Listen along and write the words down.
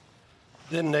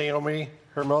Then Naomi,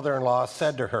 her mother-in-law,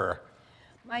 said to her,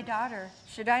 My daughter,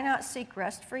 should I not seek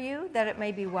rest for you, that it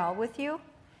may be well with you?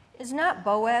 Is not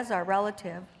Boaz our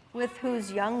relative, with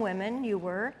whose young women you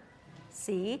were?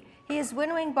 See, he is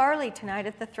winnowing barley tonight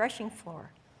at the threshing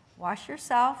floor. Wash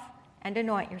yourself and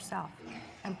anoint yourself,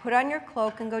 and put on your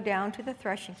cloak and go down to the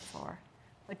threshing floor.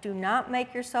 But do not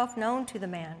make yourself known to the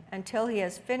man until he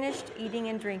has finished eating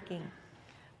and drinking.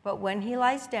 But when he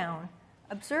lies down,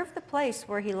 observe the place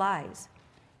where he lies.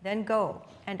 Then go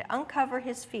and uncover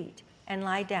his feet and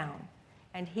lie down,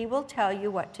 and he will tell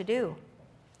you what to do.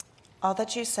 All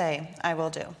that you say, I will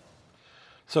do.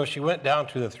 So she went down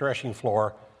to the threshing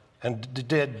floor and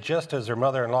did just as her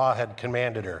mother-in-law had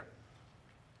commanded her.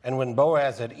 And when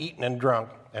Boaz had eaten and drunk,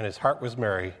 and his heart was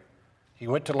merry, he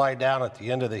went to lie down at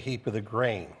the end of the heap of the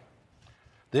grain.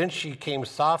 Then she came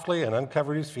softly and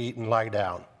uncovered his feet and lay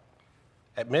down.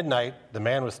 At midnight, the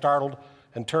man was startled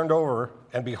and turned over,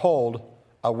 and behold,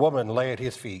 a woman lay at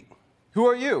his feet. Who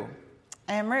are you?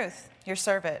 I am Ruth, your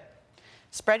servant.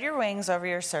 Spread your wings over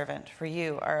your servant, for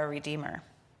you are a redeemer.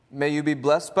 May you be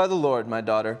blessed by the Lord, my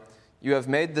daughter. You have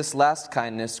made this last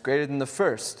kindness greater than the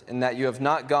first, in that you have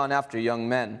not gone after young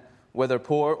men, whether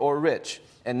poor or rich.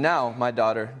 And now, my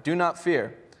daughter, do not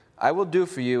fear. I will do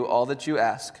for you all that you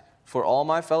ask, for all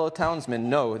my fellow townsmen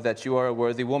know that you are a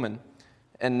worthy woman.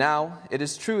 And now it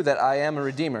is true that I am a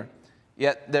redeemer,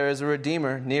 yet there is a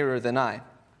redeemer nearer than I.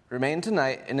 Remain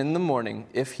tonight, and in the morning,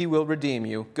 if he will redeem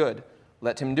you, good,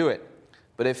 let him do it.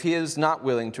 But if he is not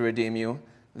willing to redeem you,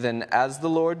 then as the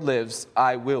Lord lives,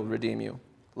 I will redeem you.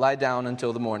 Lie down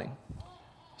until the morning.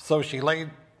 So she lay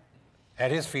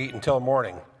at his feet until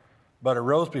morning, but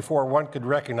arose before one could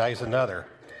recognize another.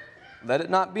 Let it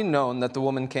not be known that the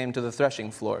woman came to the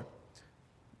threshing floor.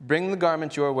 Bring the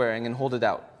garment you are wearing and hold it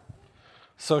out.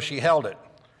 So she held it,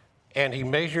 and he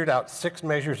measured out 6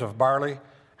 measures of barley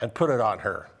and put it on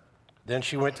her. Then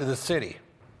she went to the city,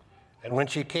 and when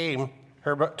she came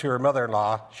to her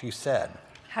mother-in-law, she said,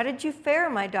 How did you fare,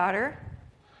 my daughter?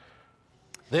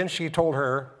 Then she told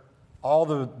her all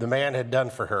the man had done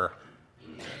for her.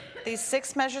 These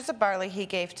 6 measures of barley he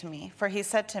gave to me, for he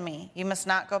said to me, You must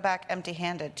not go back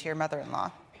empty-handed to your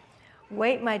mother-in-law.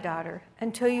 Wait, my daughter,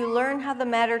 until you learn how the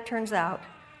matter turns out,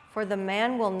 for the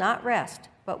man will not rest,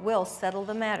 but will settle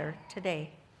the matter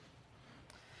today.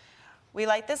 We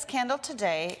light this candle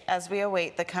today as we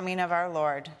await the coming of our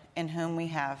Lord, in whom we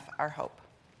have our hope.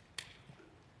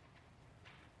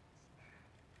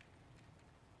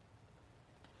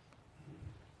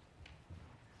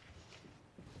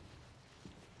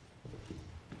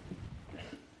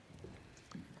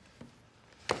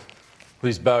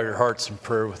 Please bow your hearts in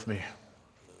prayer with me.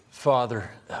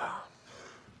 Father,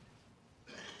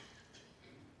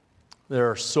 there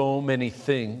are so many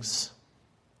things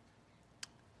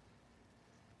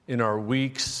in our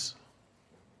weeks,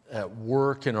 at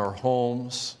work, in our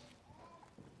homes,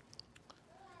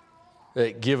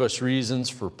 that give us reasons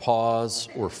for pause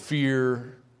or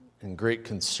fear and great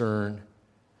concern.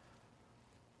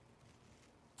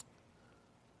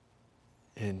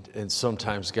 And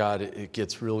sometimes, God, it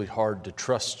gets really hard to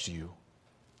trust you.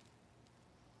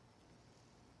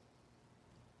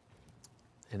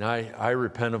 And I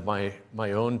repent of my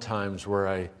own times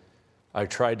where I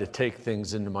tried to take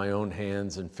things into my own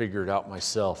hands and figure it out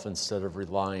myself instead of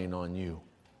relying on you.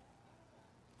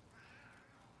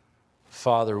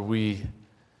 Father, we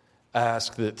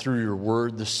ask that through your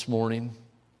word this morning,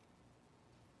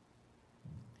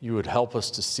 you would help us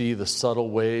to see the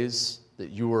subtle ways that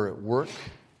you are at work,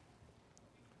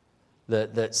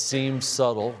 that seem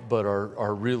subtle but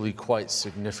are really quite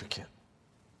significant.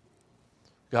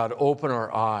 God, open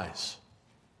our eyes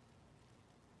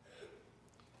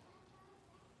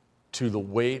to the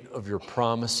weight of your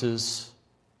promises.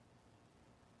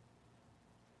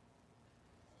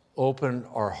 Open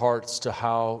our hearts to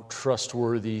how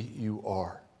trustworthy you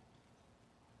are.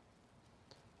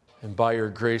 And by your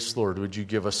grace, Lord, would you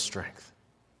give us strength?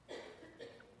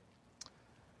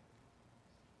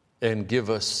 And give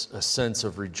us a sense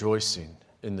of rejoicing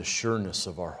in the sureness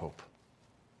of our hope.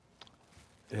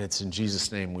 And it's in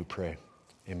Jesus' name we pray.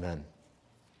 Amen.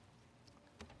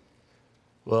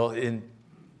 Well, in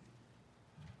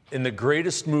the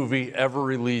greatest movie ever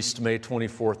released, May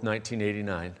 24th,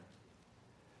 1989,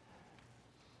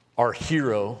 our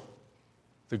hero,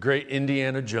 the great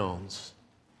Indiana Jones,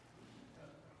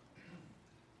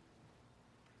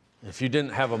 if you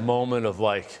didn't have a moment of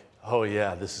like, oh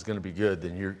yeah, this is going to be good,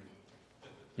 then you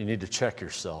need to check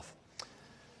yourself.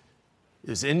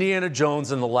 Is Indiana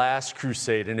Jones and the Last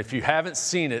Crusade. And if you haven't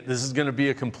seen it, this is going to be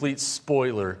a complete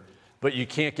spoiler. but you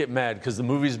can't get mad because the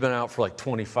movie's been out for like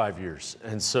 25 years.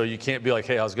 And so you can't be like,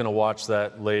 hey, I was going to watch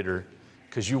that later,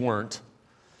 because you weren't.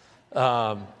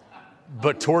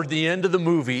 But toward the end of the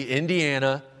movie,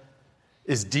 Indiana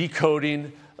is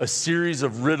decoding a series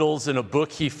of riddles in a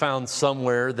book he found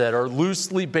somewhere that are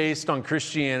loosely based on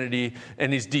Christianity,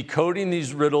 and he's decoding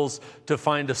these riddles to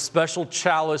find a special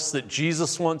chalice that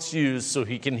Jesus once used so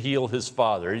he can heal his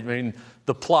father. I mean,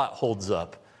 the plot holds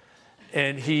up.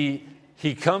 And he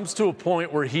comes to a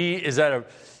point where he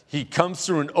comes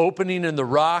through an opening in the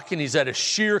rock, and he's at a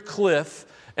sheer cliff,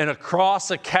 and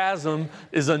across a chasm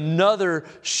is another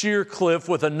sheer cliff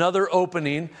with another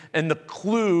opening, and the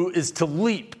clue is to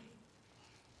leap.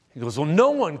 He goes, well,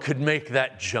 no one could make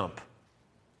that jump.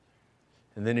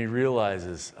 And then he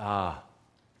realizes,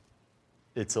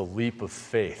 it's a leap of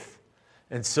faith.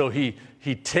 And so he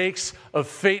takes a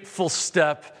fateful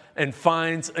step and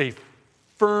finds a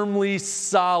firmly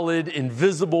solid,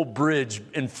 invisible bridge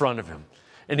in front of him.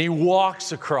 And he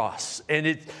walks across.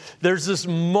 And there's this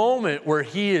moment where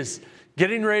he is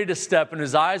getting ready to step, and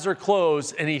his eyes are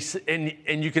closed,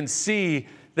 and you can see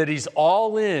that he's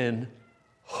all in,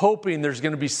 hoping there's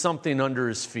going to be something under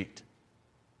his feet.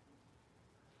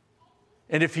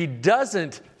 And if he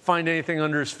doesn't find anything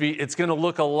under his feet, it's going to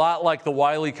look a lot like the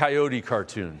Wile E. Coyote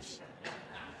cartoons.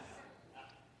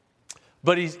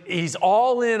 But he's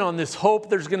all in on this hope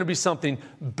there's going to be something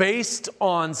based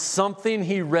on something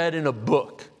he read in a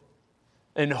book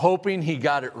and hoping he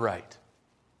got it right.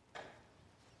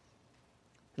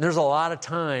 And there's a lot of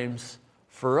times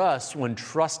for us when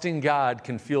trusting God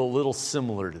can feel a little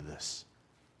similar to this.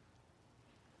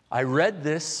 I read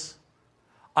this.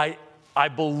 I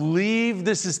believe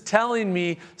this is telling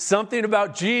me something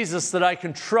about Jesus that I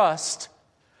can trust.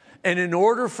 And in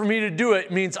order for me to do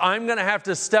it, means I'm going to have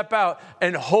to step out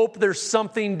and hope there's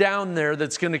something down there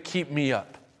that's going to keep me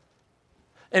up.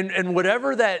 And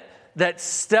whatever that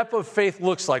step of faith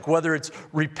looks like, whether it's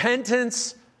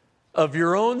repentance of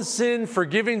your own sin,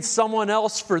 forgiving someone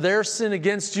else for their sin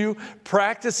against you,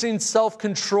 practicing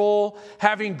self-control,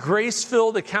 having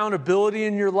grace-filled accountability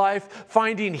in your life,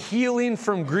 finding healing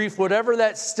from grief, whatever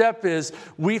that step is,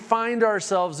 we find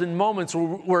ourselves in moments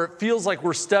where it feels like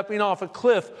we're stepping off a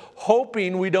cliff,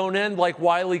 hoping we don't end like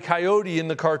Wile E. Coyote in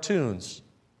the cartoons.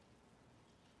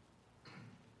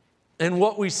 And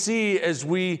what we see as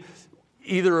we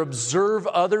either observe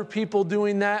other people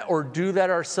doing that or do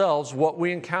that ourselves, what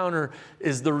we encounter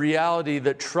is the reality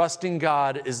that trusting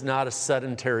God is not a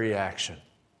sedentary action.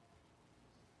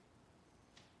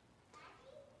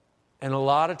 And a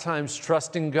lot of times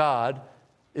trusting God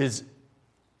is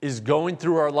going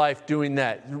through our life doing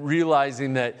that,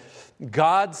 realizing that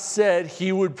God said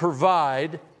He would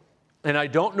provide, and I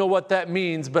don't know what that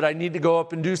means, but I need to go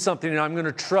up and do something, and I'm going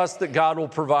to trust that God will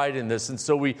provide in this. And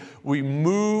so we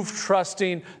move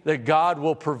trusting that God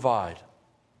will provide.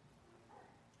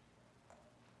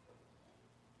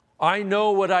 I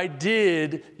know what I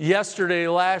did yesterday,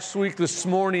 last week, this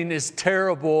morning is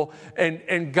terrible,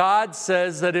 and God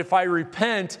says that if I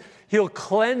repent, He'll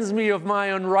cleanse me of my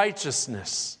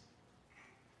unrighteousness.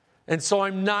 And so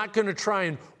I'm not going to try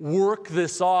and work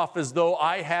this off as though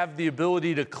I have the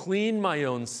ability to clean my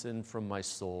own sin from my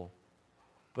soul,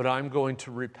 but I'm going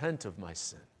to repent of my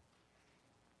sin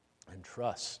and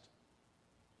trust.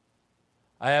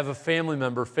 I have a family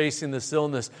member facing this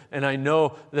illness, and I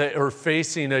know that, or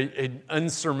facing an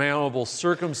unsurmountable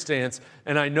circumstance,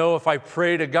 and I know if I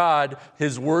pray to God,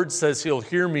 His Word says He'll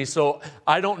hear me, so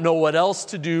I don't know what else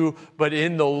to do, but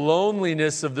in the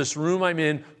loneliness of this room I'm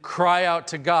in, cry out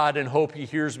to God and hope He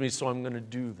hears me, so I'm going to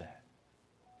do that.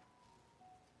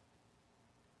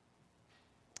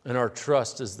 And our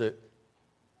trust is that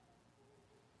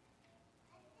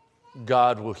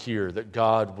God will hear, that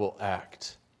God will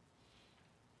act.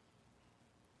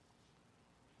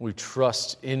 We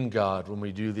trust in God when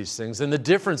we do these things. And the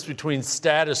difference between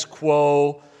status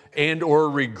quo and or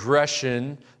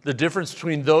regression, the difference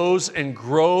between those and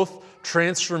growth,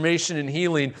 transformation, and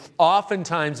healing,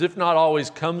 oftentimes, if not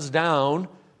always, comes down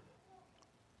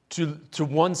to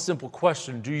one simple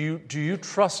question. Do you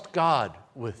trust God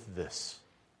with this?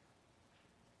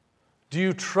 Do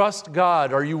you trust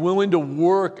God? Are you willing to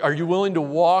work? Are you willing to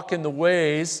walk in the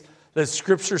ways that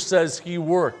Scripture says He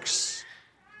works?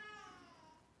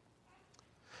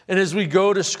 And as we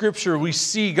go to Scripture, we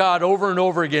see God over and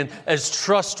over again as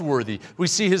trustworthy. We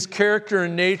see His character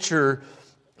and nature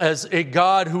as a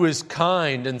God who is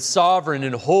kind and sovereign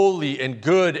and holy and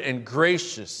good and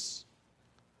gracious.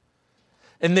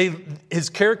 And His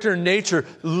character and nature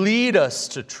lead us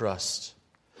to trust.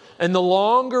 And the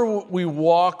longer we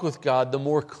walk with God, the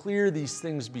more clear these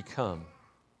things become.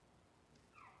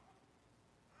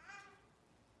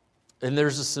 And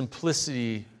there's a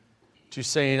simplicity to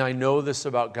saying, I know this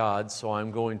about God, so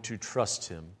I'm going to trust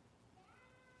him.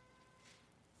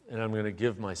 And I'm going to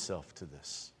give myself to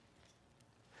this.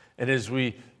 And as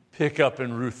we pick up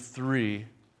in Ruth 3,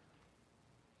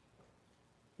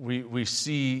 we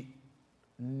see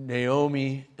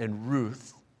Naomi and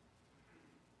Ruth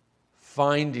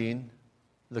finding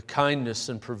the kindness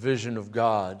and provision of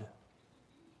God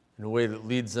in a way that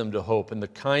leads them to hope. And the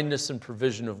kindness and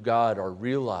provision of God are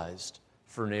realized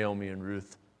for Naomi and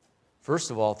Ruth,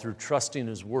 first of all, through trusting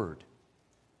his word.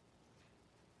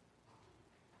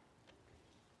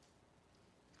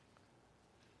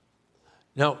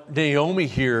 Now, Naomi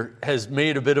here has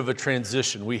made a bit of a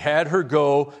transition. We had her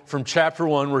go from chapter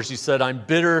 1 where she said, I'm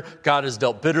bitter, God has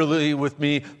dealt bitterly with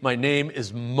me, my name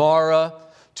is Mara,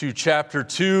 to chapter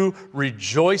 2,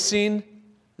 rejoicing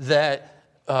that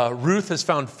Ruth has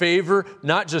found favor,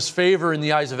 not just favor in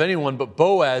the eyes of anyone, but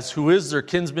Boaz, who is their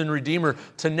kinsman redeemer,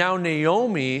 to now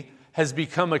Naomi has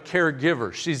become a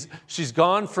caregiver. She's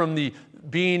gone from the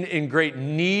being in great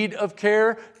need of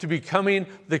care to becoming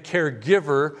the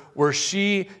caregiver, where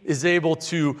she is able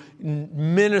to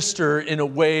minister in a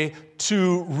way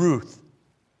to Ruth.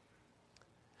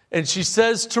 And she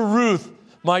says to Ruth,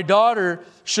 my daughter,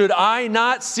 should I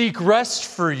not seek rest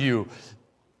for you?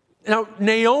 Now,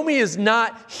 Naomi is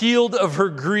not healed of her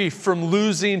grief from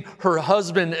losing her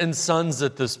husband and sons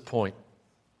at this point.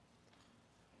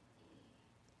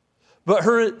 But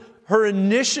her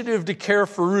initiative to care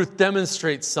for Ruth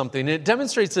demonstrates something. It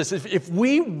demonstrates this. If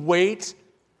we wait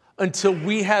until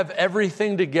we have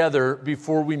everything together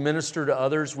before we minister to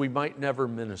others, we might never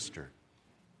minister.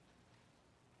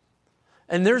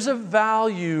 And there's a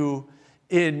value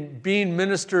in being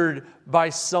ministered to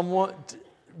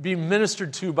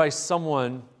by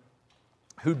someone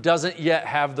who doesn't yet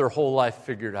have their whole life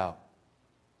figured out.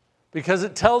 Because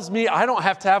it tells me I don't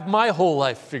have to have my whole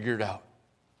life figured out.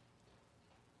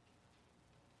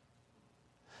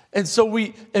 And so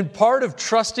part of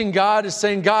trusting God is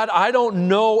saying, God, I don't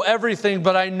know everything,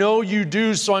 but I know you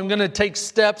do, so I'm going to take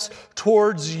steps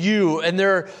towards you. And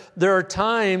there are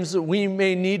times that we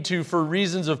may need to, for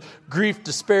reasons of grief,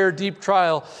 despair, deep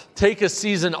trial, take a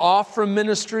season off from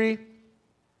ministry.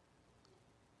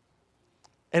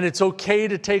 And it's okay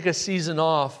to take a season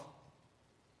off,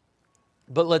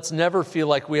 but let's never feel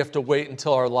like we have to wait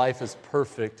until our life is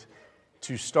perfect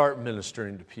to start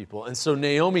ministering to people. And so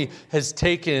Naomi has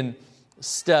taken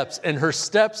steps, and her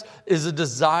steps is a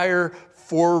desire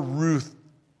for Ruth.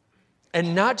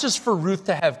 And not just for Ruth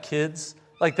to have kids,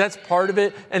 like that's part of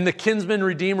it. And the kinsman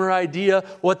redeemer idea,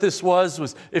 what this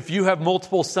was if you have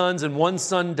multiple sons and one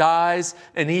son dies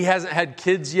and he hasn't had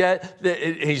kids yet,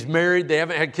 he's married, they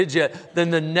haven't had kids yet, then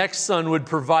the next son would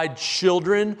provide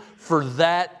children for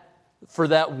that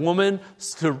woman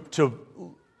to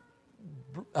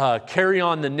carry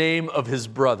on the name of his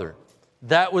brother.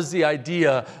 That was the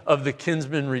idea of the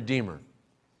kinsman redeemer.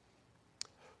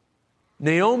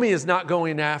 Naomi is not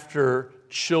going after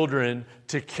children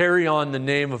to carry on the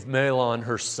name of Mahlon,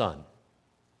 her son.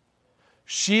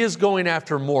 She is going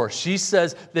after more. She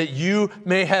says that you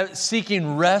may have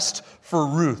seeking rest for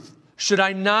Ruth. Should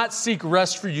I not seek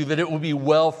rest for you, that it will be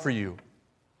well for you?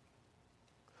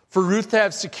 For Ruth to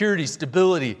have security,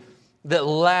 stability, that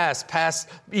lasts past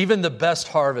even the best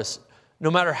harvest, no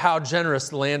matter how generous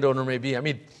the landowner may be. I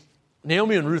mean,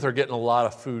 Naomi and Ruth are getting a lot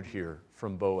of food here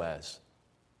from Boaz.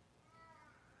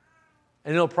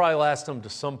 And it'll probably last them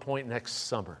to some point next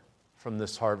summer from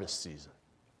this harvest season.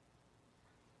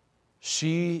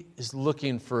 She is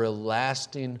looking for a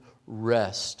lasting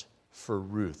rest for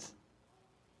Ruth.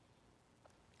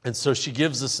 And so she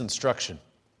gives this instruction.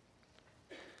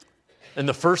 And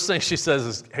the first thing she says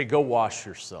is, hey, go wash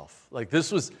yourself. Like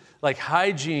this was, like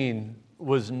hygiene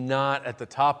was not at the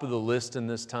top of the list in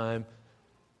this time.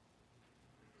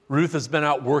 Ruth has been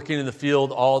out working in the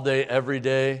field all day, every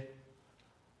day.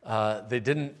 They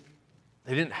didn't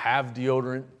have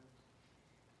deodorant.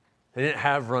 They didn't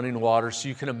have running water. So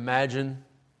you can imagine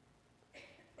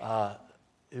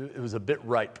it was a bit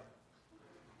ripe.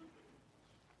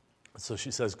 So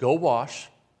she says, go wash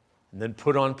and then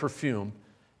put on perfume.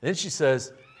 And then she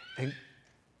says,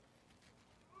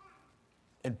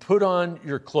 and put on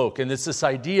your cloak. And it's this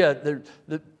idea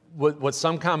that what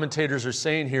some commentators are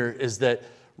saying here is that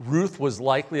Ruth was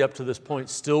likely up to this point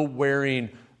still wearing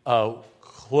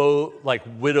like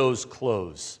widow's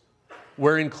clothes,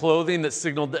 wearing clothing that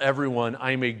signaled to everyone,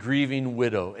 I'm a grieving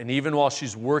widow. And even while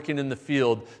she's working in the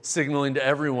field, signaling to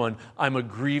everyone, I'm a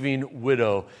grieving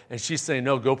widow. And she's saying,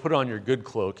 no, go put on your good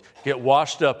cloak. Get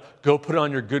washed up, go put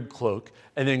on your good cloak,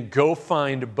 and then go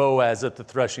find Boaz at the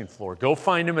threshing floor. Go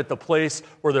find him at the place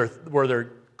where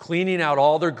they're cleaning out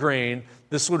all their grain.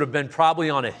 This would have been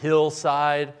probably on a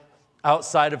hillside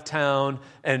outside of town,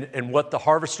 and what the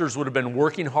harvesters would have been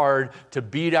working hard to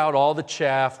beat out all the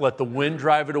chaff, let the wind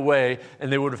drive it away,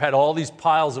 and they would have had all these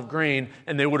piles of grain,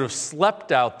 and they would have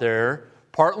slept out there,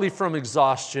 partly from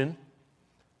exhaustion,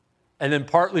 and then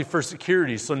partly for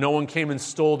security, so no one came and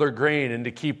stole their grain and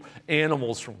to keep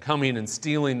animals from coming and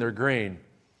stealing their grain.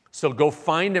 So go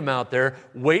find him out there,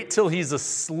 wait till he's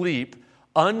asleep,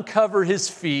 uncover his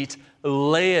feet,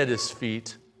 lay at his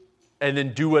feet, and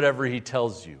then do whatever he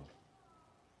tells you.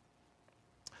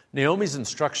 Naomi's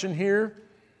instruction here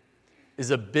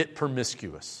is a bit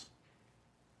promiscuous.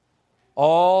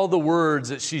 All the words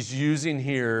that she's using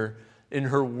here in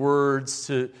her words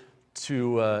to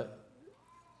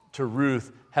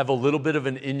Ruth have a little bit of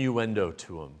an innuendo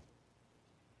to them.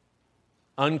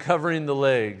 Uncovering the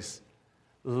legs,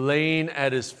 laying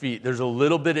at his feet. There's a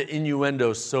little bit of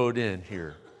innuendo sewed in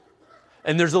here.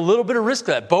 And there's a little bit of risk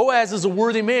to that. Boaz is a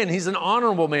worthy man. He's an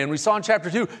honorable man. We saw in chapter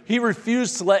 2, he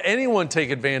refused to let anyone take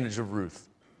advantage of Ruth.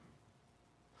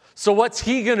 So what's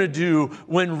he going to do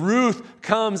when Ruth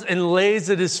comes and lays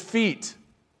at his feet?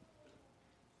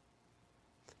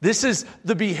 This is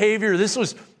the behavior. This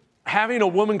was having a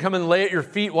woman come and lay at your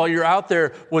feet while you're out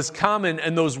there was common,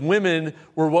 and those women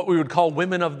were what we would call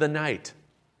women of the night.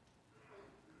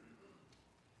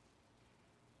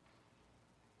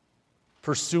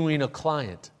 Pursuing a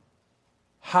client.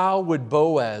 How would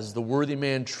Boaz, the worthy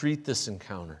man, treat this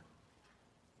encounter?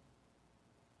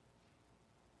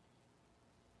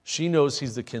 She knows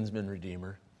he's the kinsman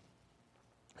redeemer.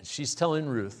 And she's telling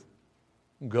Ruth,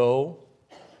 go,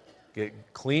 get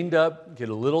cleaned up, get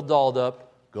a little dolled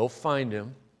up, go find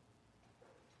him,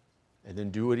 and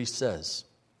then do what he says.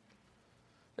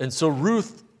 And so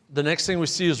Ruth, the next thing we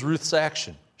see is Ruth's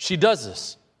action. She does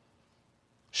this.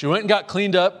 She went and got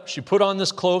cleaned up. She put on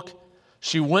this cloak.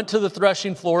 She went to the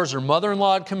threshing floors. Her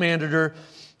mother-in-law had commanded her.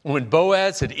 When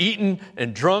Boaz had eaten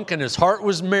and drunk and his heart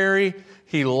was merry,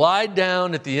 he lied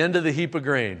down at the end of the heap of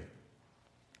grain.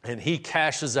 And he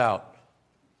cashes out.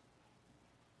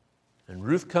 And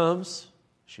Ruth comes.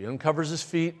 She uncovers his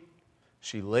feet.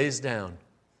 She lays down.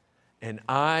 And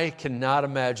I cannot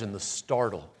imagine the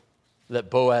startle that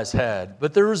Boaz had.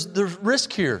 But there's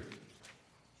risk here.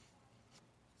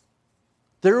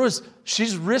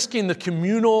 She's risking the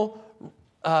communal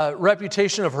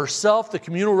reputation of herself, the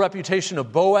communal reputation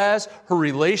of Boaz, her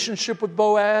relationship with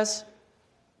Boaz.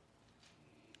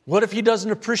 What if he doesn't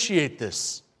appreciate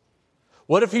this?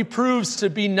 What if he proves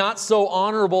to be not so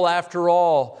honorable after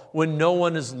all when no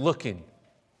one is looking?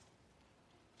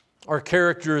 Our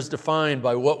character is defined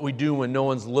by what we do when no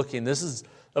one's looking. This is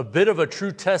a bit of a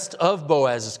true test of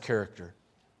Boaz's character.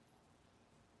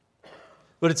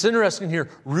 But it's interesting here,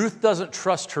 Ruth doesn't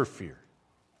trust her fear.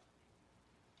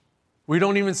 We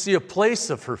don't even see a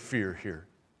place of her fear here.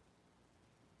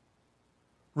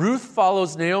 Ruth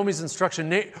follows Naomi's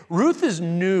instruction. Ruth is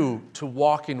new to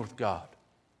walking with God.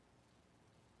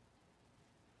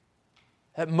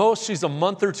 At most, she's a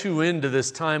month or two into this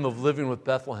time of living in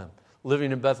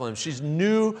Bethlehem. She's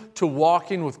new to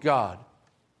walking with God.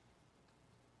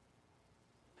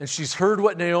 And she's heard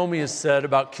what Naomi has said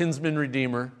about kinsman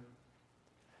redeemer.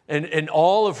 And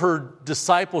all of her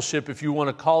discipleship, if you want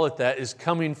to call it that, is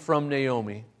coming from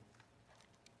Naomi.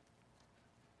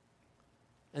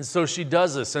 And so she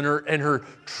does this. And her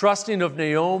trusting of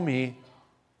Naomi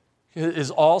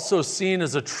is also seen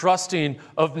as a trusting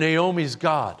of Naomi's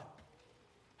God.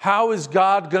 How is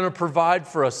God going to provide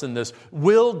for us in this?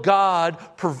 Will God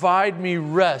provide me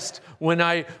rest when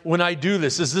I do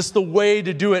this? Is this the way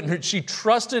to do it? And she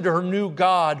trusted her new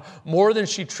God more than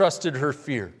she trusted her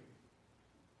fear.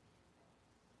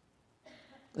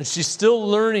 And she's still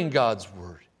learning God's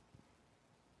word.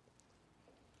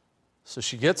 So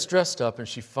she gets dressed up and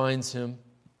she finds him.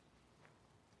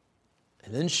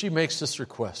 And then she makes this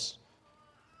request.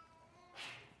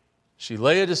 She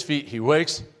lay at his feet. He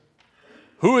wakes.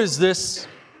 Who is this?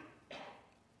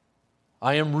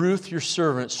 I am Ruth, your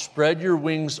servant. Spread your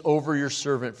wings over your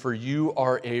servant, for you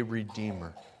are a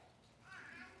redeemer.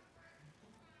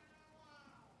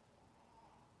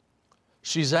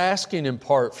 She's asking in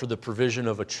part for the provision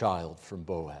of a child from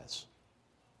Boaz.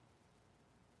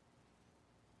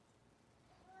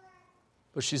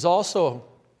 But she's also,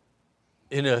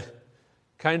 in a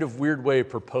kind of weird way,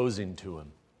 proposing to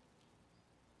him.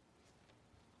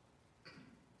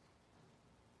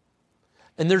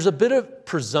 And there's a bit of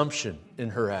presumption in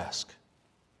her ask.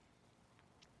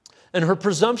 And her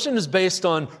presumption is based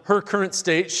on her current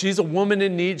state. She's a woman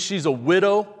in need. She's a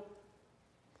widow.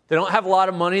 They don't have a lot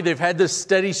of money. They've had this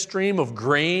steady stream of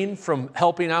grain from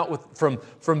helping out with,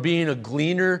 from being a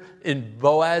gleaner in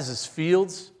Boaz's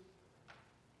fields.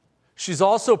 She's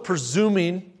also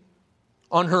presuming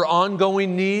on her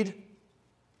ongoing need.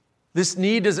 This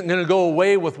need isn't going to go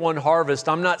away with one harvest.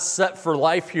 I'm not set for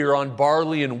life here on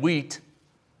barley and wheat.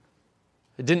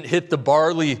 I didn't hit the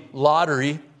barley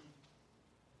lottery.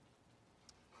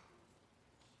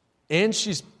 And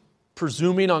she's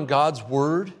presuming on God's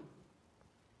word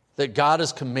that God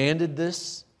has commanded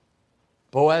this.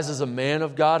 Boaz is a man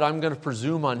of God. I'm going to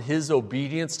presume on his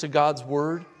obedience to God's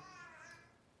word.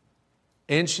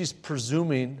 And she's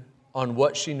presuming on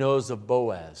what she knows of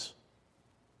Boaz.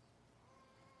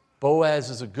 Boaz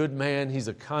is a good man. He's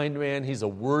a kind man. He's a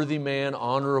worthy man,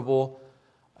 honorable.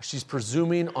 She's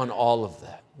presuming on all of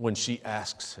that when she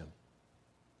asks him.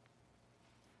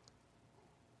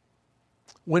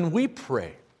 When we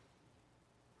pray,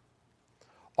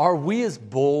 are we as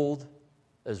bold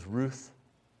as Ruth?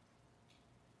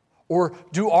 Or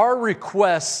do our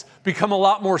requests become a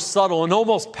lot more subtle and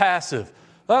almost passive?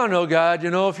 I don't know, God,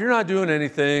 if you're not doing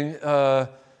anything,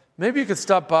 maybe you could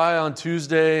stop by on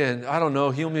Tuesday and, I don't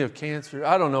know, heal me of cancer.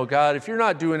 I don't know, God, if you're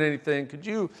not doing anything,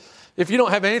 if you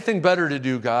don't have anything better to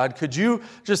do, God, could you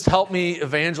just help me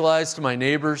evangelize to my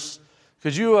neighbors?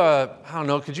 Could you,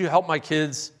 could you help my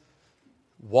kids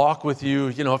walk with you,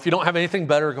 if you don't have anything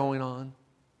better going on?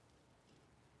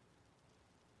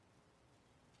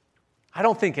 I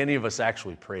don't think any of us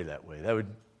actually pray that way. That would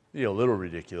be a little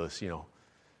ridiculous,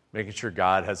 making sure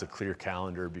God has a clear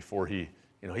calendar before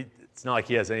it's not like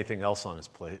he has anything else on his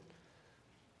plate.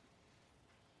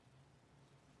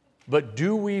 But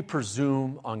do we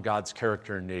presume on God's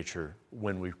character and nature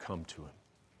when we come to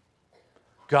him?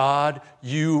 God,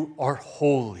 you are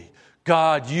holy.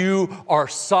 God, you are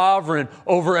sovereign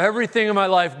over everything in my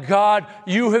life. God,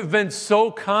 you have been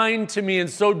so kind to me and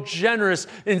so generous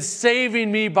in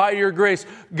saving me by your grace.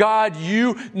 God,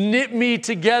 you knit me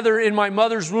together in my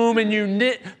mother's womb, and you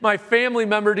knit my family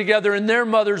member together in their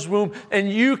mother's womb,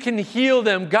 and you can heal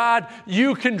them. God,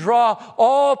 you can draw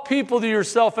all people to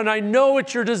yourself, and I know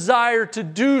it's your desire to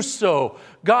do so.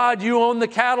 God, you own the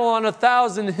cattle on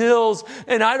 1,000 hills,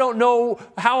 and I don't know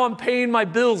how I'm paying my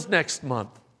bills next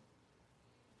month.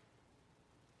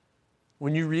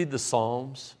 When you read the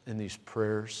Psalms and these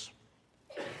prayers,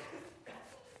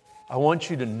 I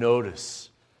want you to notice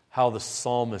how the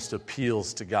psalmist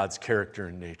appeals to God's character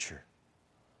and nature.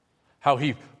 How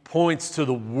he points to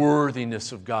the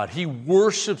worthiness of God. He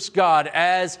worships God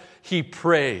as he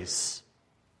prays.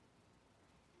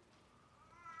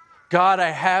 God, I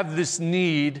have this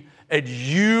need, and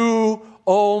you,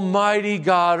 Almighty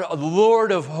God,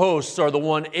 Lord of hosts, are the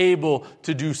one able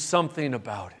to do something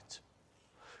about it.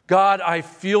 God, I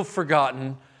feel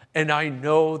forgotten, and I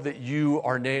know that you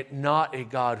are not a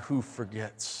God who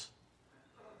forgets.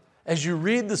 As you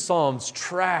read the Psalms,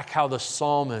 track how the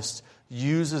psalmist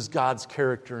uses God's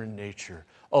character and nature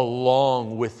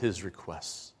along with his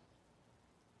requests.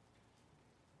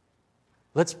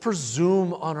 Let's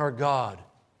presume on our God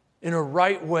in a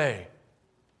right way.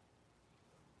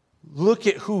 Look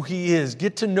at who he is,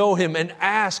 get to know him, and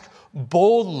ask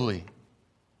boldly.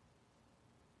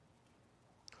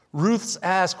 Ruth's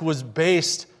ask was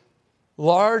based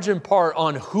large in part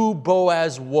on who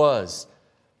Boaz was,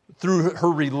 through her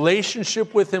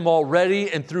relationship with him already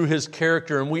and through his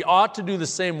character. And we ought to do the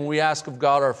same when we ask of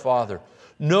God our Father.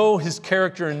 Know his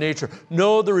character and nature.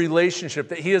 Know the relationship,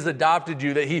 that he has adopted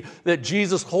you, that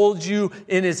Jesus holds you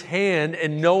in his hand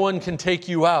and no one can take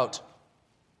you out.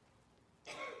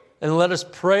 And let us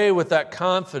pray with that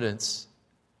confidence,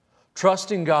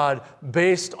 trusting God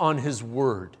based on his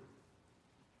word.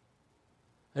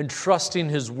 And trusting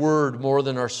his word more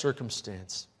than our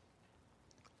circumstance.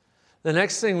 The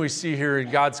next thing we see here in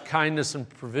God's kindness and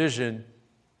provision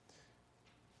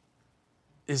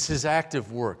is his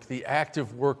active work, the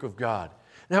active work of God.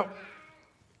 Now,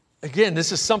 again,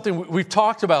 this is something, we've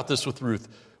talked about this with Ruth.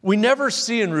 We never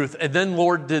see in Ruth, and then the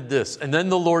Lord did this, and then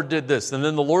the Lord did this, and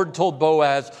then the Lord told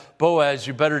Boaz,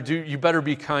 you better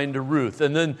be kind to Ruth.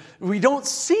 And then we don't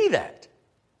see that.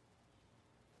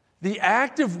 The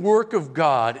active work of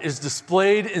God is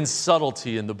displayed in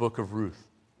subtlety in the book of Ruth.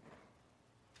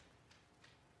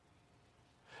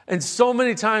 And so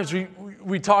many times,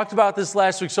 we talked about this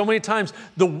last week, so many times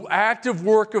the active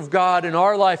work of God in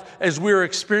our life as we're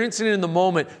experiencing it in the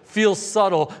moment feels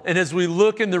subtle, and as we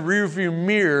look in the rearview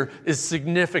mirror is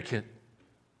significant.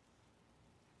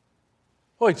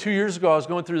 Boy, 2 years ago I was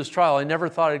going through this trial. I never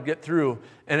thought I'd get through,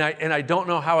 and I don't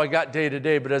know how I got day to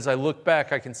day, but as I look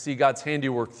back, I can see God's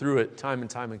handiwork through it time and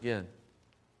time again.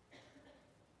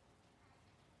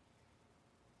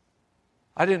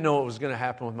 I didn't know what was going to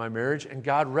happen with my marriage, and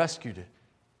God rescued it.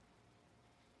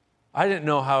 I didn't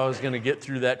know how I was going to get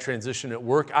through that transition at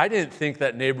work. I didn't think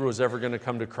that neighbor was ever going to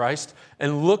come to Christ.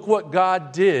 And look what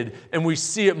God did. And we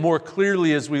see it more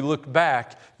clearly as we look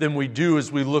back than we do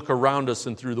as we look around us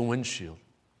and through the windshield.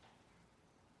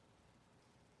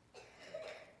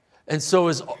 And so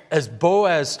as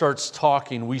Boaz starts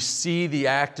talking, we see the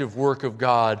active work of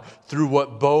God through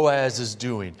what Boaz is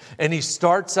doing. And he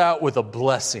starts out with a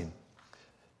blessing.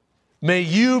 May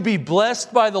you be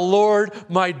blessed by the Lord,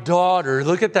 my daughter.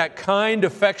 Look at that kind,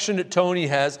 affectionate tone he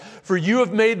has. For you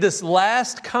have made this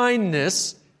last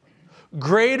kindness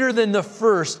greater than the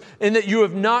first, in that you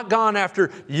have not gone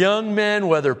after young men,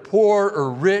 whether poor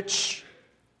or rich.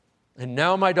 And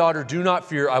now, my daughter, do not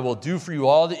fear. I will do for you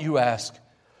all that you ask.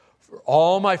 For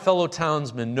all my fellow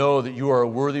townsmen know that you are a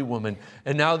worthy woman.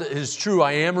 And now that it is true,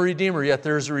 I am a redeemer, yet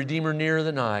there is a redeemer nearer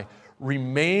than I.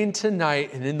 Remain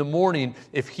tonight, and in the morning,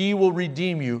 if he will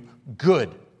redeem you,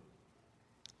 good.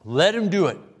 Let him do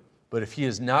it. But if he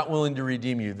is not willing to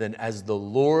redeem you, then as the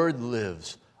Lord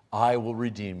lives, I will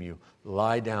redeem you.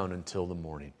 Lie down until the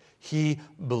morning. He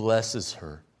blesses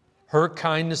her.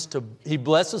 He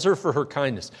blesses her for her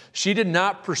kindness. She did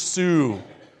not pursue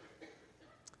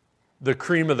the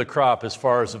cream of the crop as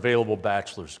far as available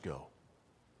bachelors go.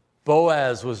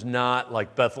 Boaz was not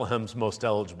like Bethlehem's most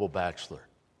eligible bachelor.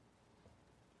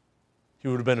 He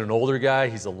would have been an older guy.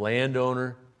 He's a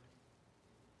landowner.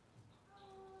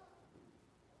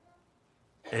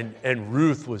 And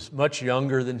Ruth was much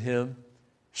younger than him.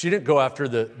 She didn't go after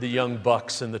the young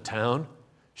bucks in the town.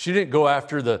 She didn't go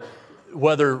after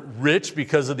whether rich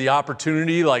because of the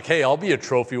opportunity, like, hey, I'll be a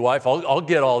trophy wife. I'll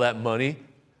get all that money.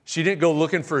 She didn't go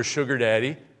looking for a sugar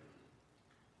daddy.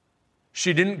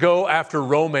 She didn't go after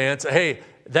romance. Hey,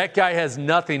 that guy has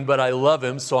nothing, but I love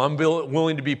him, so I'm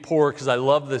willing to be poor because I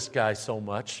love this guy so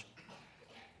much.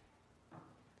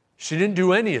 She didn't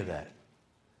do any of that.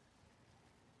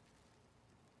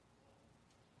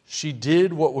 She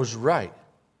did what was right.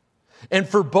 And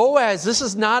for Boaz, this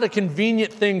is not a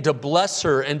convenient thing to bless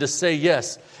her and to say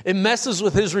yes. It messes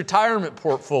with his retirement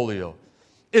portfolio.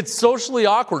 It's socially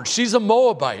awkward. She's a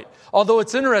Moabite. Although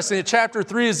it's interesting that chapter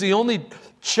 3 is the only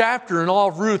chapter in all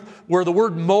of Ruth where the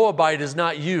word Moabite is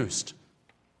not used.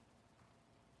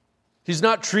 He's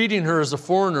not treating her as a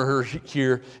foreigner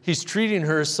here. He's treating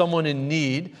her as someone in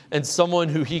need and someone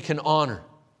who he can honor.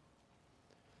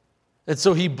 And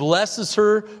so he blesses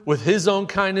her with his own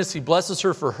kindness. He blesses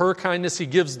her for her kindness. He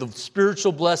gives the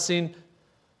spiritual blessing.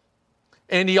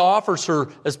 And he offers her,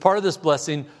 as part of this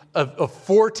blessing, a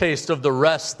foretaste of the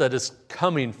rest that is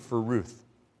coming for Ruth.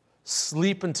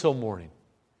 Sleep until morning.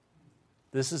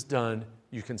 This is done.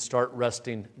 You can start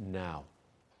resting now.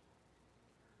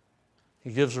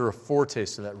 He gives her a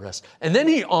foretaste of that rest. And then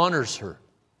he honors her.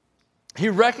 He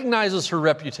recognizes her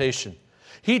reputation.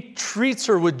 He treats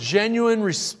her with genuine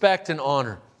respect and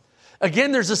honor.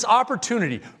 Again, there's this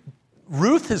opportunity.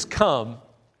 Ruth has come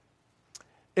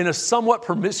in a somewhat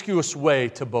promiscuous way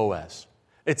to Boaz.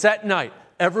 It's at night.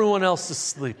 Everyone else is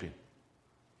sleeping.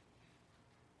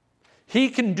 He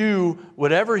can do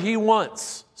whatever he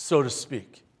wants, so to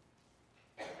speak.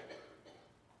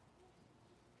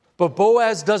 But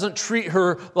Boaz doesn't treat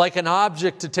her like an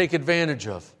object to take advantage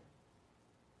of.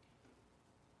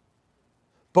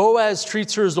 Boaz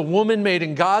treats her as a woman made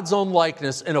in God's own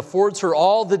likeness and affords her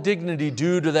all the dignity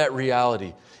due to that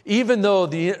reality, even though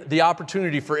the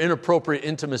opportunity for inappropriate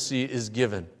intimacy is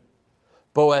given.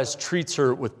 Boaz treats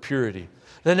her with purity.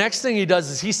 The next thing he does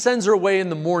is he sends her away in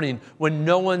the morning when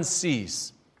no one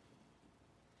sees.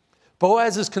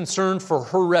 Boaz is concerned for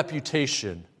her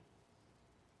reputation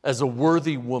as a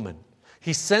worthy woman.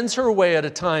 He sends her away at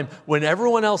a time when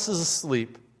everyone else is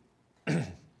asleep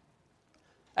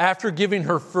after giving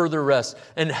her further rest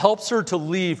and helps her to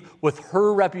leave with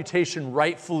her reputation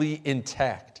rightfully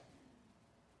intact.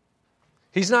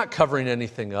 He's not covering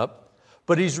anything up,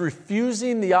 but he's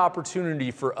refusing the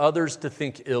opportunity for others to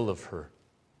think ill of her.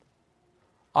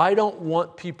 I don't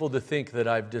want people to think that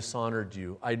I've dishonored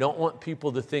you. I don't want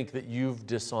people to think that you've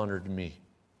dishonored me.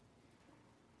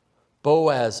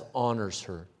 Boaz honors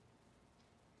her.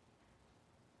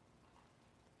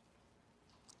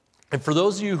 And for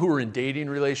those of you who are in dating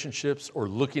relationships or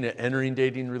looking at entering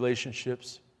dating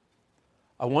relationships,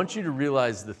 I want you to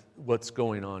realize what's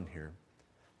going on here.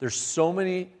 There's so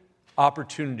many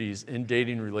opportunities in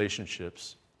dating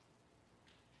relationships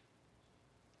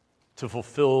to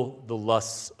fulfill the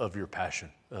lusts of your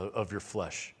passion, of your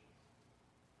flesh.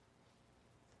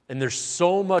 And there's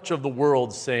so much of the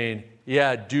world saying,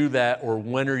 yeah, do that, or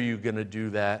when are you going to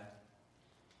do that?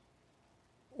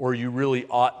 Or you really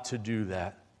ought to do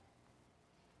that.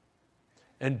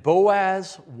 And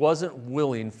Boaz wasn't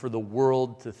willing for the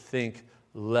world to think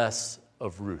less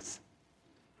of Ruth,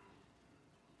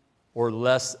 or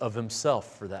less of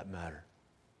himself for that matter.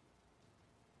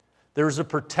 There's a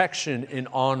protection in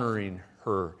honoring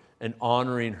her and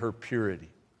honoring her purity.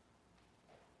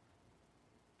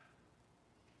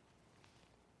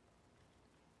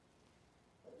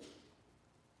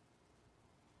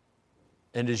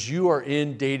 And as you are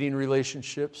in dating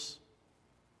relationships,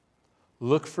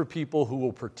 look for people who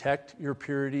will protect your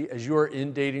purity. As you are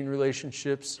in dating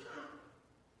relationships,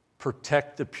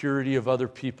 protect the purity of other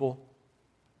people.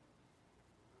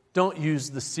 Don't use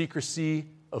the secrecy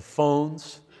of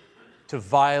phones to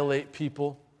violate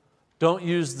people. Don't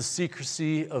use the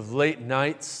secrecy of late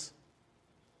nights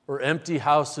or empty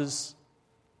houses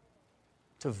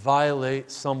to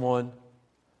violate someone,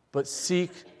 but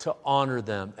seek to honor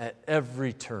them at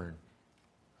every turn.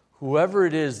 Whoever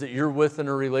it is that you're with in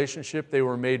a relationship, they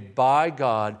were made by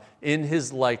God in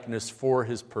His likeness for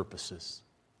His purposes.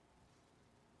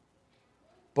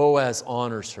 Boaz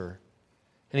honors her.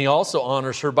 And he also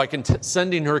honors her by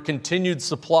sending her continued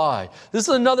supply. This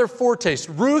is another foretaste.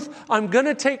 Ruth, I'm going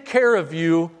to take care of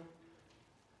you.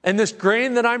 And this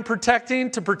grain that I'm protecting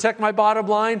to protect my bottom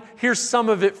line, here's some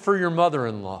of it for your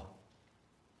mother-in-law.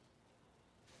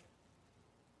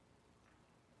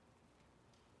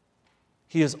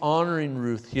 He is honoring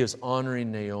Ruth. He is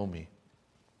honoring Naomi.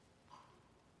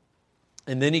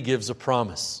 And then he gives a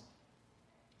promise.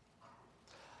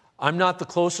 I'm not the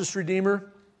closest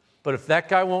redeemer, but if that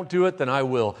guy won't do it, then I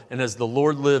will. And as the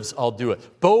Lord lives, I'll do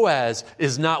it. Boaz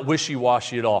is not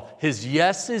wishy-washy at all. His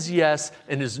yes is yes,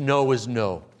 and his no is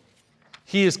no.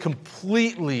 He is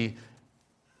completely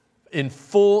in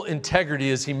full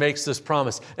integrity as he makes this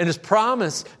promise. And his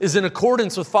promise is in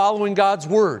accordance with following God's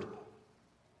word.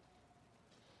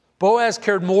 Boaz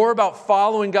cared more about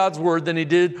following God's word than he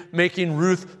did making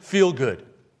Ruth feel good.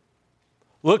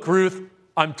 Look, Ruth,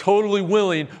 I'm totally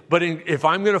willing, but if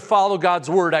I'm going to follow God's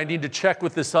word, I need to check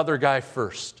with this other guy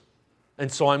first.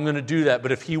 And so I'm going to do that,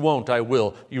 but if he won't, I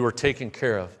will. You are taken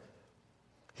care of.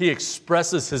 He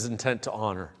expresses his intent to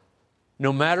honor.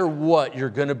 No matter what, you're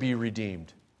going to be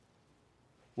redeemed.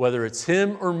 Whether it's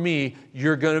him or me,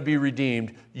 you're going to be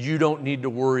redeemed. You don't need to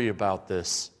worry about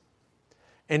this.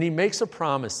 And he makes a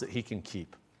promise that he can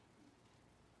keep.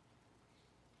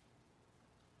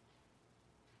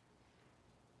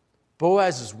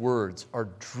 Boaz's words are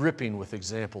dripping with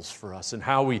examples for us in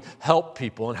how we help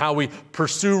people and how we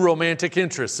pursue romantic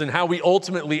interests and how we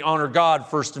ultimately honor God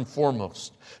first and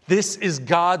foremost. This is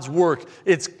God's work.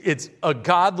 It's a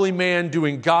godly man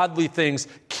doing godly things,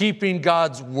 keeping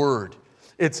God's word.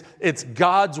 It's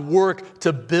God's work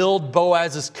to build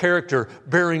Boaz's character,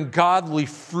 bearing godly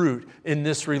fruit in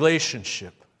this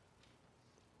relationship.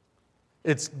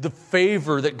 It's the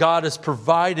favor that God has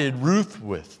provided Ruth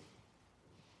with.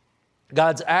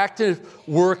 God's active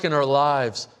work in our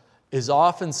lives is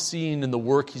often seen in the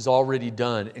work He's already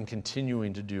done and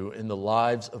continuing to do in the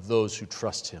lives of those who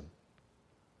trust Him.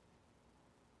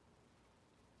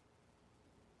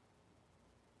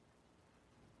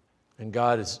 And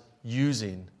God is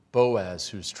using Boaz,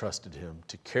 who's trusted him,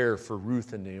 to care for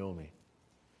Ruth and Naomi.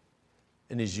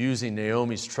 And he's using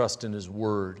Naomi's trust in his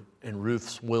word and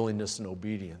Ruth's willingness and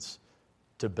obedience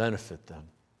to benefit them.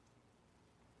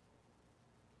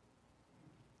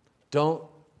 Don't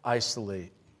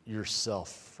isolate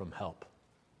yourself from help.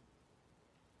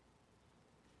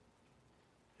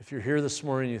 If you're here this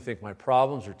morning and you think my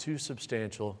problems are too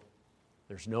substantial,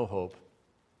 there's no hope,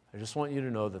 I just want you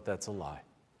to know that that's a lie.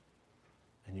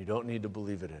 And you don't need to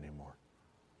believe it anymore.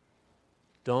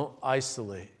 Don't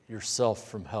isolate yourself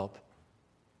from help.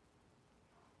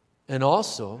 And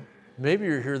also, maybe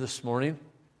you're here this morning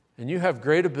and you have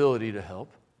great ability to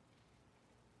help.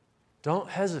 Don't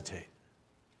hesitate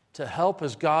to help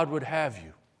as God would have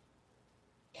you.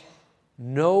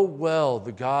 Know well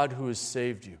the God who has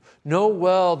saved you. Know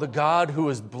well the God who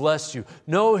has blessed you.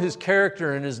 Know His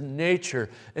character and His nature,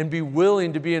 and be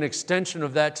willing to be an extension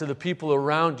of that to the people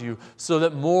around you so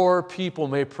that more people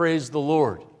may praise the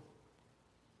Lord.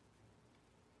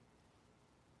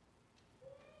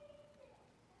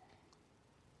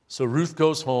 So Ruth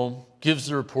goes home, gives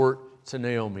the report to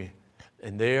Naomi,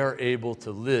 and they are able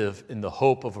to live in the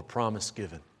hope of a promise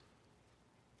given.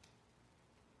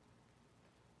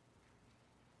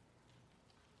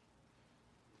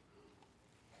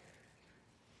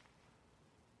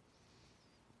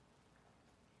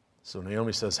 So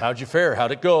Naomi says, how'd you fare?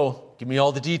 How'd it go? Give me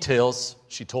all the details.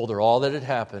 She told her all that had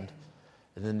happened.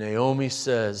 And then Naomi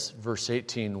says, verse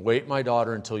 18, wait, my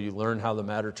daughter, until you learn how the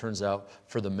matter turns out,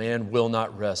 for the man will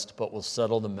not rest, but will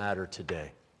settle the matter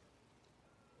today.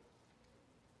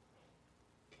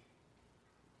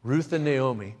 Ruth and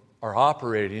Naomi are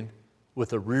operating with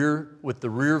the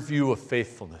rear view of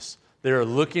faithfulness. They are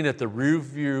looking at the rear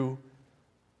view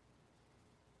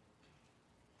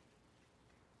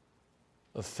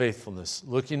of faithfulness,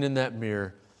 looking in that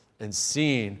mirror and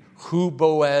seeing who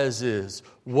Boaz is,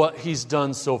 what he's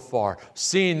done so far,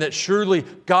 seeing that surely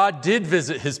God did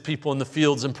visit his people in the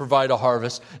fields and provide a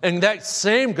harvest, and that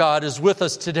same God is with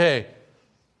us today.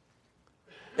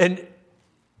 And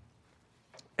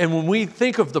when we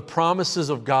think of the promises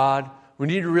of God, we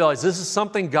need to realize this is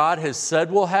something God has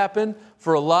said will happen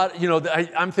for a lot.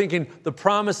 I'm thinking the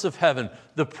promise of heaven,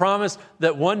 the promise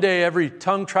that one day every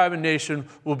tongue, tribe, and nation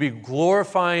will be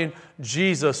glorifying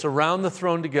Jesus around the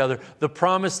throne together. The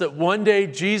promise that one day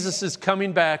Jesus is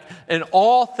coming back and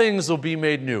all things will be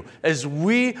made new. As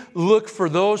we look for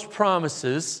those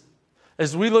promises,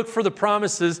 as we look for the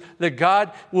promises that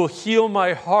God will heal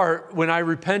my heart when I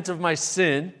repent of my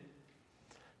sin,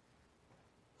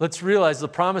 let's realize the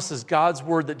promise is God's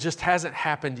word that just hasn't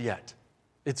happened yet.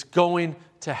 It's going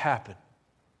to happen.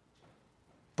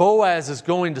 Boaz is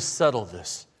going to settle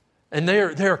this. And they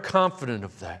are confident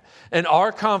of that. And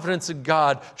our confidence in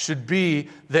God should be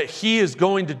that He is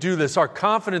going to do this. Our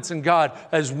confidence in God,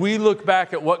 as we look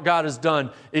back at what God has done,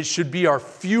 it should be our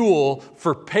fuel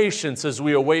for patience as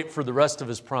we await for the rest of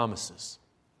His promises.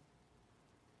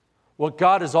 What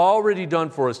God has already done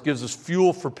for us gives us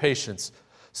fuel for patience,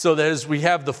 so that as we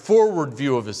have the forward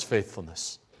view of His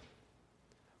faithfulness,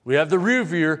 we have the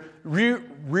rear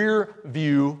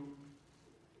view,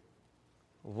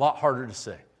 a lot harder to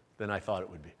say than I thought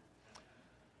it would be.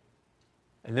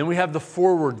 And then we have the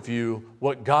forward view,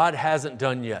 what God hasn't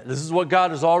done yet. This is what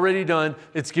God has already done.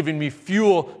 It's giving me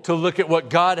fuel to look at what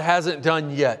God hasn't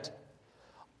done yet.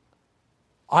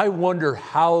 I wonder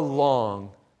how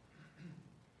long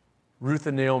Ruth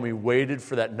and Naomi waited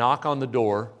for that knock on the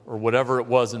door, or whatever it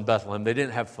was in Bethlehem. They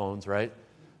didn't have phones, right?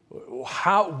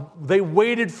 How they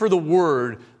waited for the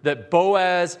word that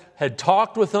Boaz had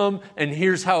talked with them, and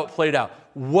here's how it played out.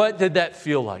 What did that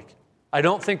feel like? I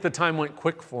don't think the time went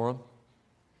quick for them.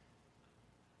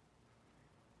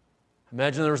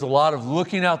 Imagine there was a lot of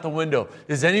looking out the window.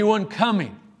 Is anyone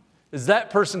coming? Is that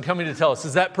person coming to tell us?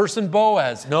 Is that person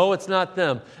Boaz? No, it's not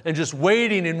them. And just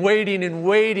waiting and waiting and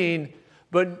waiting,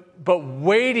 but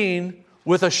waiting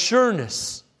with a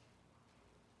sureness.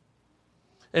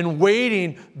 And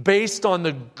waiting based on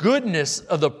the goodness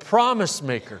of the promise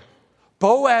maker.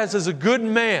 Boaz is a good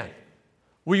man.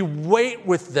 We wait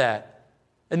with that.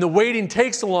 And the waiting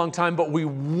takes a long time, but we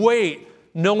wait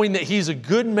knowing that he's a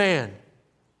good man.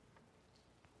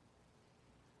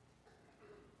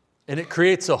 And it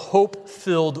creates a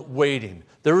hope-filled waiting.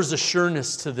 There is a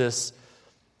sureness to this,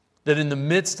 that in the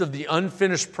midst of the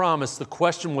unfinished promise, the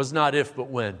question was not if, but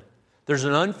when. There's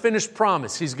an unfinished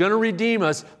promise. He's going to redeem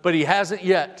us, but He hasn't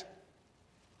yet.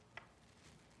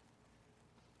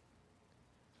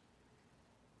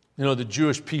 You know, the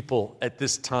Jewish people at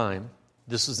this time,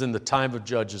 this is in the time of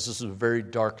Judges, this is a very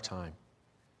dark time.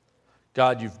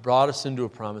 God, You've brought us into a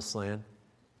promised land.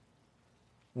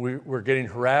 We're getting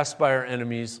harassed by our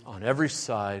enemies on every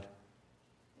side.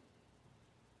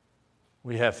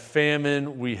 We have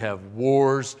famine, we have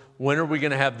wars. When are we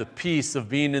going to have the peace of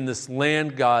being in this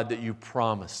land, God, that You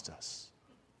promised us?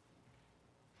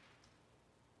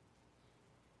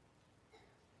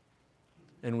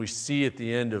 And we see at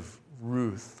the end of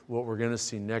Ruth, what we're going to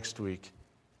see next week,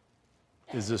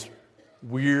 is this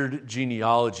weird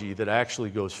genealogy that actually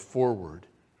goes forward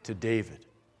to David,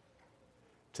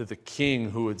 to the king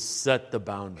who would set the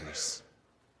boundaries,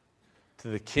 to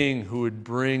the king who would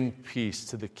bring peace,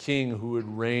 to the king who would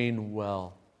reign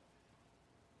well.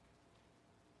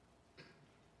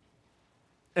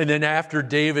 And then after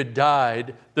David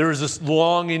died, there was this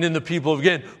longing in the people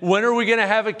again. When are we going to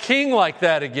have a king like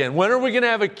that again? When are we going to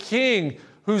have a king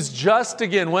who's just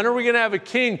again? When are we going to have a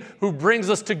king who brings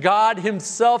us to God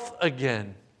Himself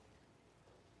again?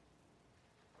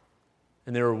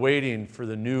 And they were waiting for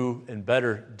the new and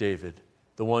better David,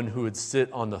 the one who would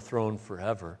sit on the throne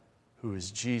forever, who is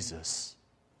Jesus.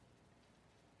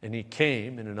 And He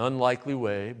came in an unlikely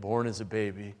way, born as a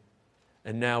baby,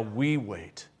 and now we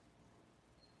wait.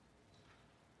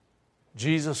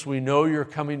 Jesus, we know You're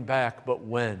coming back, but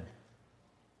when?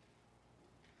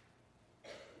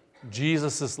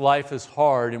 Jesus' life is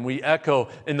hard, and we echo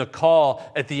in the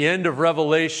call at the end of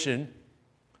Revelation,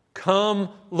 "Come,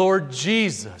 Lord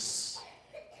Jesus."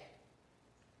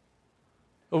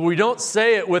 But we don't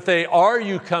say it with a, "Are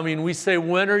You coming?" We say,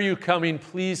 "When are You coming?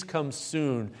 Please come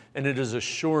soon." And it is a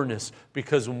sureness,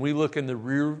 because when we look in the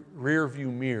rear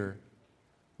view mirror,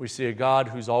 We see a God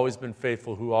who's always been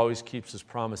faithful, who always keeps his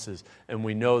promises, and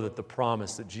we know that the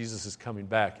promise that Jesus is coming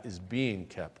back is being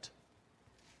kept.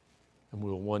 And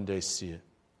we will one day see it.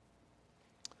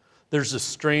 There's a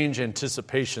strange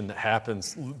anticipation that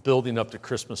happens building up to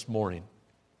Christmas morning.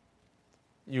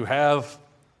 You have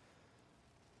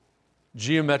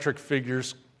geometric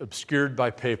figures obscured by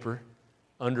paper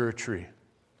under a tree.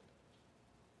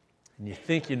 And you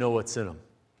think you know what's in them.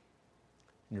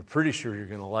 And you're pretty sure you're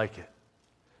going to like it.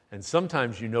 And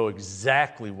sometimes you know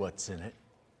exactly what's in it.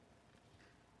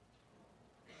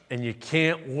 And you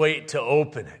can't wait to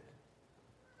open it.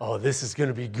 Oh, this is going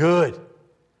to be good.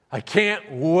 I can't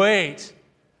wait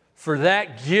for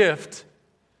that gift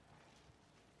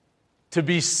to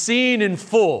be seen in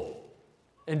full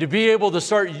and to be able to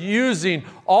start using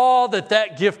all that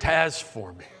that gift has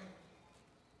for me.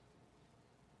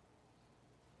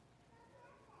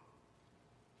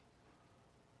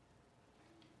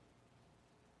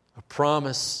 A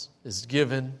promise is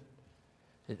given.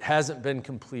 It hasn't been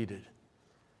completed.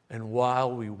 And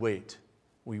while we wait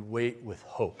with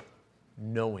hope,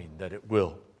 knowing that it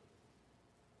will.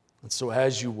 And so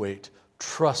as you wait,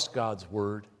 trust God's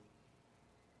word.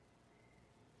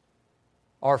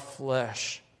 Our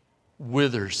flesh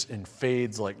withers and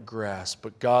fades like grass,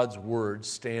 but God's word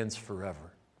stands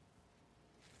forever.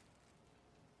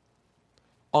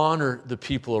 Honor the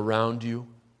people around you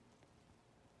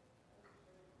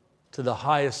to the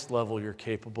highest level you're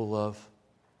capable of,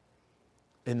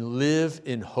 and live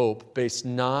in hope based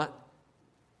not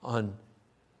on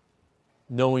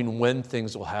knowing when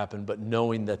things will happen, but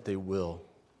knowing that they will,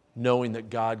 knowing that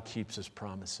God keeps his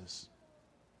promises.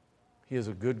 He is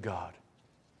a good God.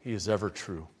 He is ever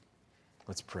true.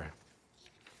 Let's pray.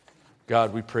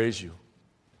 God, we praise you.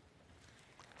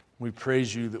 We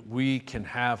praise you that we can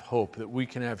have hope, that we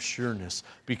can have sureness,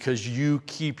 because you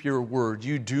keep your word.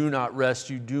 You do not rest.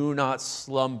 You do not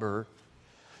slumber.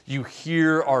 You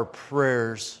hear our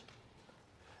prayers.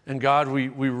 And God, we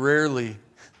rarely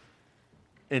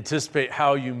anticipate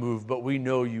how you move, but we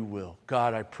know you will.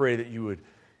 God, I pray that you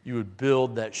would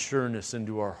build that sureness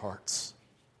into our hearts.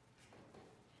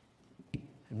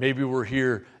 And maybe we're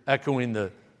here echoing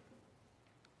the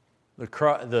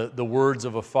words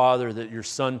of a father that your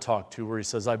son talked to, where he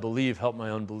says, I believe, help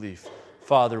my unbelief.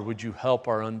 Father, would you help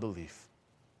our unbelief?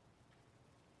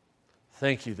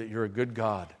 Thank you that you're a good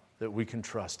God that we can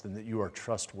trust and that you are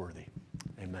trustworthy.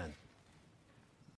 Amen.